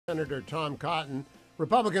Senator Tom Cotton,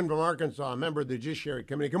 Republican from Arkansas, member of the Judiciary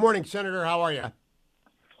Committee. Good morning, Senator. How are you?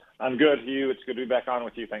 I'm good, Hugh. It's good to be back on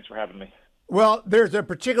with you. Thanks for having me. Well, there's a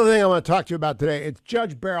particular thing I want to talk to you about today. It's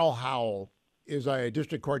Judge Beryl Howell is a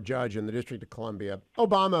district court judge in the District of Columbia.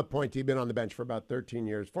 Obama appointee, been on the bench for about 13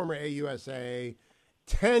 years, former AUSA,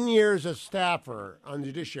 10 years a staffer on the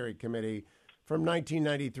Judiciary Committee from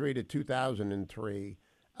 1993 to 2003.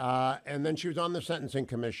 And then she was on the Sentencing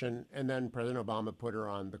Commission, and then President Obama put her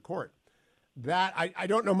on the court. That I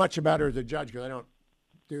don't know much about her as a judge because I don't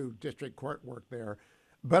do district court work there.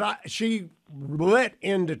 But she lit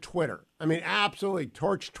into Twitter. I mean, absolutely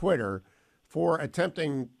torched Twitter for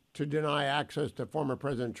attempting to deny access to former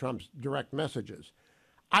President Trump's direct messages.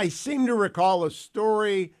 I seem to recall a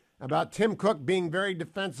story about Tim Cook being very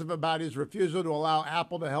defensive about his refusal to allow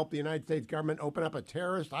Apple to help the United States government open up a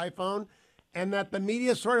terrorist iPhone, and that the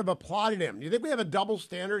media sort of applauded him. Do you think we have a double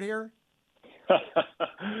standard here?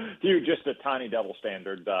 Hugh, just a tiny double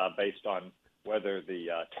standard based on whether the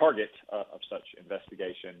target of such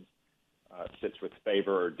investigations sits with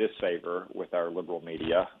favor or disfavor with our liberal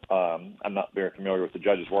media. I'm not very familiar with the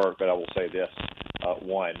judge's work, but I will say this.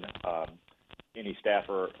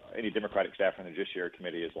 Any Democratic staffer in the Judiciary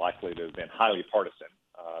Committee is likely to have been highly partisan.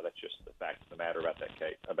 That's just the fact of the matter about that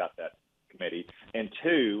case, about that committee. And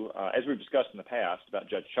two, as we've discussed in the past about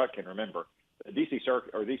Judge Chutkan, remember, the D.C.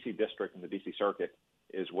 Circuit or D.C. District and the D.C. Circuit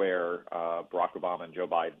is where Barack Obama and Joe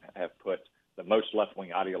Biden have put the most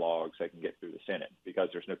left-wing ideologues they can get through the Senate because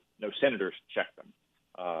there's no senators to check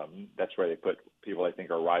them. That's where they put people they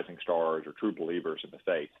think are rising stars or true believers in the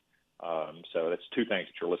faith. So that's two things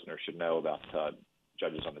that your listeners should know about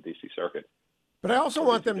judges on the D.C. Circuit. But I also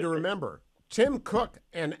want them to remember, Tim Cook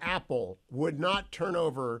and Apple would not turn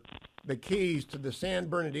over the keys to the San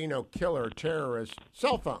Bernardino killer terrorist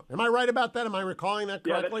cell phone. Am I right about that? Am I recalling that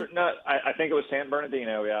correctly? Yeah, I think it was San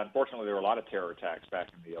Bernardino. Yeah, unfortunately, there were a lot of terror attacks back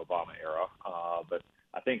in the Obama era. But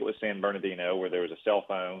I think it was San Bernardino where there was a cell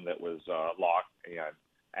phone that was locked, and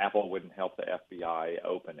Apple wouldn't help the FBI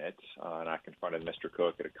open it. And I confronted Mr.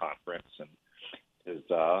 Cook at a conference, and his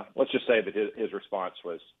let's just say that his response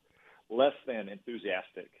was less than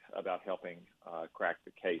enthusiastic about helping crack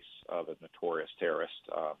the case of a notorious terrorist.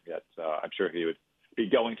 Yet I'm sure he would be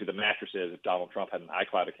going to the mattresses if Donald Trump had an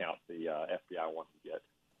iCloud account the FBI wanted to get.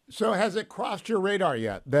 So has it crossed your radar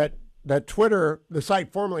yet that Twitter, the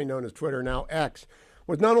site formerly known as Twitter, now X,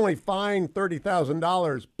 was not only fined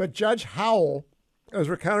 $30,000, but Judge Howell, as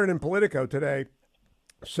recounted in Politico today,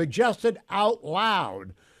 suggested out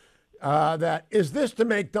loud that is this to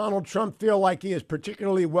make Donald Trump feel like he is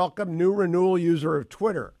particularly welcome new renewal user of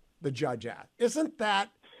Twitter, the judge asked. Isn't that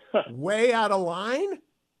way out of line?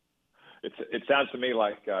 It sounds to me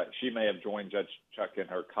like she may have joined Judge Chutkan,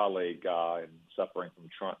 her colleague, in suffering from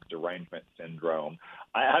Trump derangement syndrome.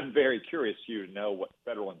 I'm very curious, Hugh, to know what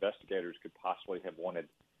federal investigators could possibly have wanted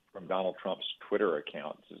from Donald Trump's Twitter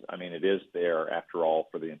accounts. I mean, it is there, after all,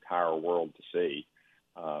 for the entire world to see.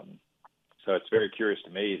 So it's very curious to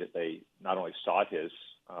me that they not only sought his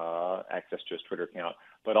access to his Twitter account,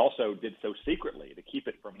 but also did so secretly to keep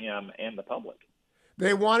it from him and the public.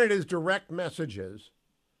 They wanted his direct messages.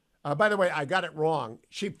 By the way, I got it wrong.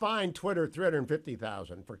 She fined Twitter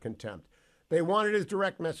 $350,000 for contempt. They wanted his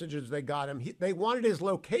direct messages. They got him. They wanted his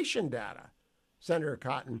location data, Senator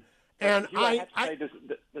Cotton. And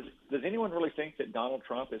does anyone really think that Donald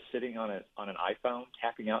Trump is sitting on an iPhone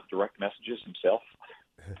tapping out direct messages himself?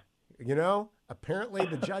 You know, apparently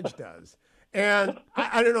the judge does. And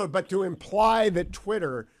I don't know, but to imply that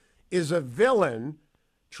Twitter is a villain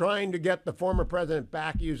trying to get the former president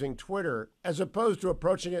back using Twitter, as opposed to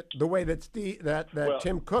approaching it the way that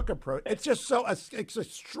Tim Cook approached, it's just it's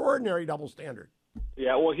extraordinary double standard.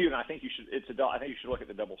 Yeah, well, Hugh, I think you should look at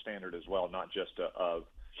the double standard as well, not just of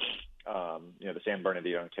the San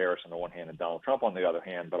Bernardino terrorists on the one hand and Donald Trump on the other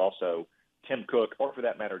hand, but also Tim Cook, or for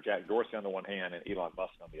that matter, Jack Dorsey on the one hand and Elon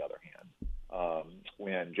Musk on the other hand.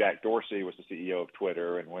 When Jack Dorsey was the CEO of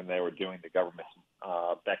Twitter and when they were doing the government's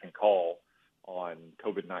beck and call on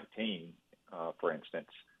COVID-19, for instance,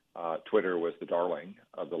 Twitter was the darling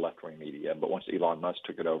of the left-wing media. But once Elon Musk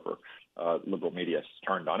took it over, liberal media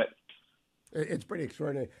turned on it. It's pretty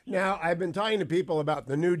extraordinary. Now, I've been talking to people about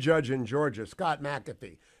the new judge in Georgia, Scott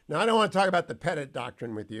McAfee. Now, I don't want to talk about the Pettit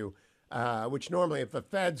doctrine with you, which normally if the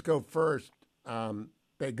feds go first,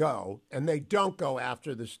 they go, and they don't go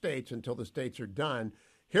after the states until the states are done.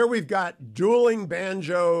 Here we've got dueling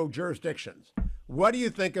banjo jurisdictions. What do you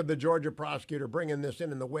think of the Georgia prosecutor bringing this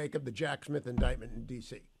in the wake of the Jack Smith indictment in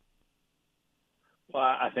D.C.? Well,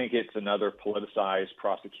 I think it's another politicized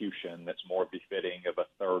prosecution that's more befitting of a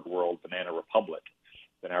third world banana republic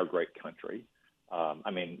than our great country.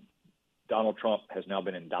 I mean, Donald Trump has now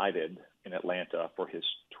been indicted in Atlanta for his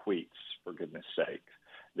tweets, for goodness sake.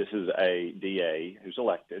 This is a DA who's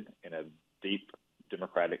elected in a deep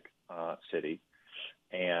Democratic city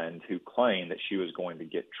and who claimed that she was going to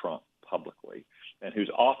get Trump publicly, and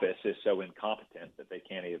whose office is so incompetent that they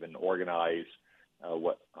can't even organize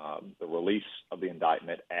the release of the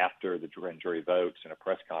indictment after the grand jury votes in a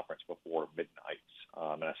press conference before midnight.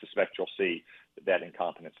 And I suspect you'll see that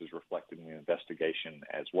incompetence is reflected in the investigation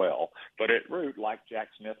as well. But at root, like Jack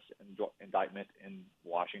Smith's indictment in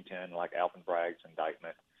Washington, like Alvin Bragg's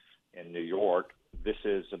indictment in New York, this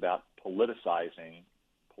is about politicizing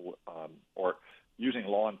or using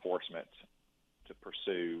law enforcement to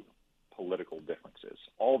pursue political differences.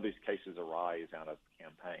 All of these cases arise out of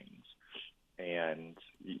campaigns. And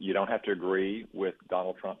you don't have to agree with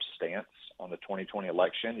Donald Trump's stance on the 2020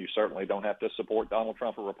 election. You certainly don't have to support Donald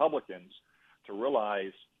Trump or Republicans to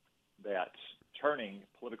realize that turning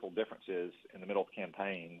political differences in the middle of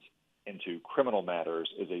campaigns into criminal matters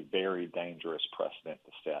is a very dangerous precedent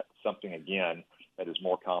to set, something, again, that is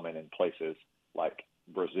more common in places like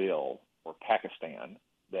Brazil or Pakistan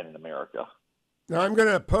than in America. Now, I'm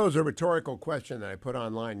going to pose a rhetorical question that I put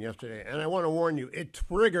online yesterday, and I want to warn you, it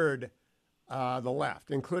triggered the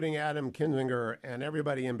left, including Adam Kinzinger and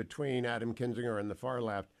everybody in between Adam Kinzinger and the far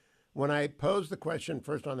left. When I posed the question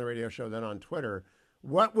first on the radio show, then on Twitter,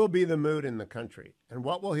 what will be the mood in the country and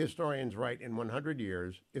what will historians write in 100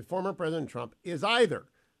 years if former President Trump is either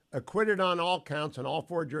acquitted on all counts in all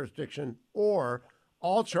 4 jurisdictions or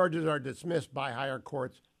all charges are dismissed by higher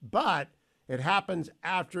courts, but it happens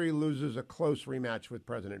after he loses a close rematch with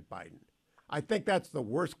President Biden? I think that's the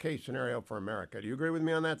worst case scenario for America. Do you agree with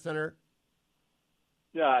me on that, Senator?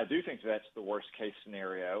 Yeah, I do think that's the worst case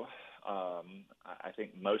scenario. I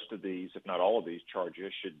think most of these, if not all of these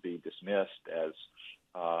charges, should be dismissed as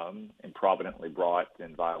improvidently brought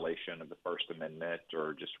in violation of the First Amendment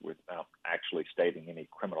or just without actually stating any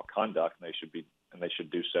criminal conduct. And they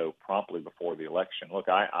should do so promptly before the election. Look,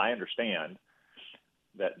 I understand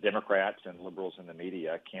that Democrats and liberals in the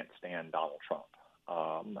media can't stand Donald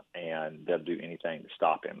Trump, and they'll do anything to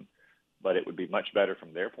stop him. But it would be much better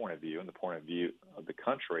from their point of view and the point of view of the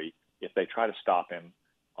country if they try to stop him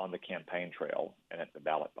on the campaign trail and at the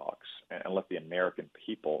ballot box and let the American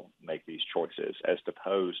people make these choices, as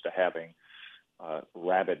opposed to having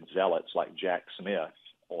rabid zealots like Jack Smith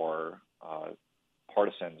or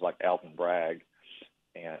partisans like Alvin Bragg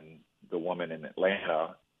and the woman in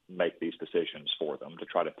Atlanta make these decisions for them to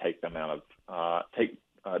try to take them out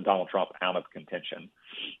of Donald Trump out of contention.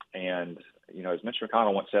 And, you know, as Mitch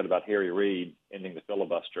McConnell once said about Harry Reid ending the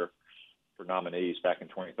filibuster for nominees back in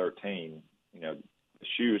 2013, you know, the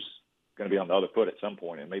shoe's going to be on the other foot at some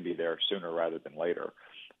point and maybe there sooner rather than later.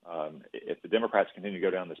 If the Democrats continue to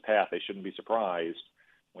go down this path, they shouldn't be surprised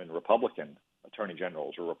when Republican attorney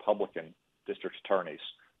generals or Republican district attorneys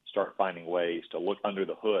start finding ways to look under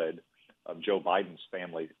the hood of Joe Biden's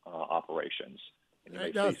family operations. And you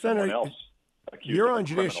may see someone else. You're on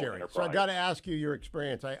judiciary, so I've got to ask you your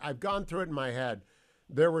experience. I've gone through it in my head.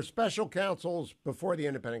 There were special counsels before the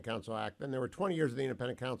Independent Counsel Act, then there were 20 years of the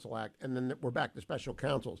Independent Counsel Act, and then we're back to special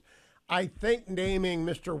counsels. I think naming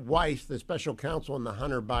Mr. Weiss the special counsel in the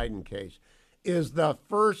Hunter Biden case is the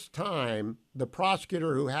first time the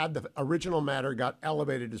prosecutor who had the original matter got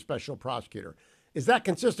elevated to special prosecutor. Is that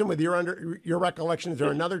consistent with your recollection? Is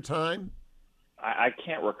there another time? I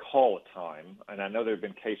can't recall a time, and I know there have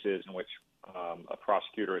been cases in which a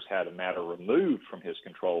prosecutor has had a matter removed from his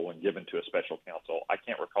control and given to a special counsel. I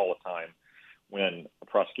can't recall a time when a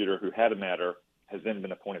prosecutor who had a matter has then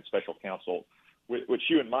been appointed special counsel, which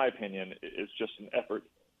in my opinion, is just an effort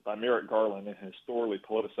by Merrick Garland and his thoroughly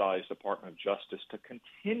politicized Department of Justice to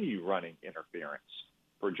continue running interference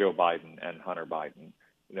for Joe Biden and Hunter Biden.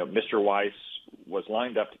 You know, Mr. Weiss was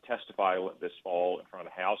lined up to testify this fall in front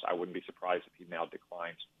of the House. I wouldn't be surprised if he now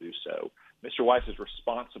declines to do so. Mr. Weiss is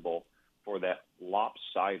responsible for that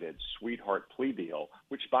lopsided sweetheart plea deal,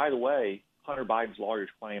 which, by the way, Hunter Biden's lawyers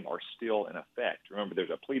claim are still in effect. Remember,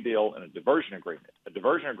 there's a plea deal and a diversion agreement. A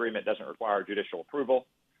diversion agreement doesn't require judicial approval.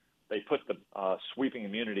 They put the sweeping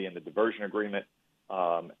immunity in the diversion agreement.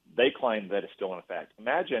 They claim that it's still in effect.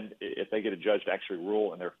 Imagine if they get a judge to actually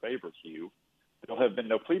rule in their favor, Hugh. There'll have been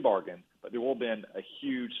no plea bargain, but there will have been a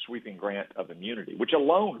huge sweeping grant of immunity, which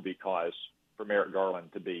alone would be cause for Merrick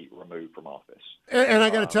Garland to be removed from office. And I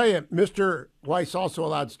got to tell you, Mr. Weiss also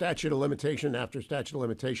allowed statute of limitation after statute of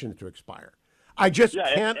limitations to expire. I just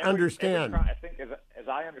can't understand. I think, as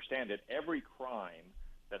I understand it, every crime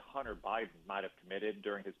that Hunter Biden might have committed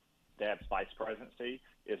during his dad's vice presidency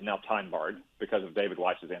is now time barred because of David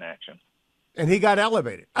Weiss's inaction. And he got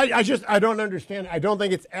elevated. I don't understand. I don't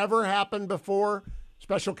think it's ever happened before.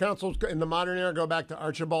 Special counsels in the modern era go back to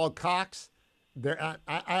Archibald Cox. I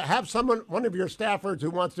have one of your staffers who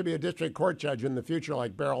wants to be a district court judge in the future,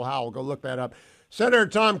 like Beryl Howell. Go look that up. Senator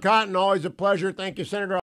Tom Cotton, always a pleasure. Thank you, Senator.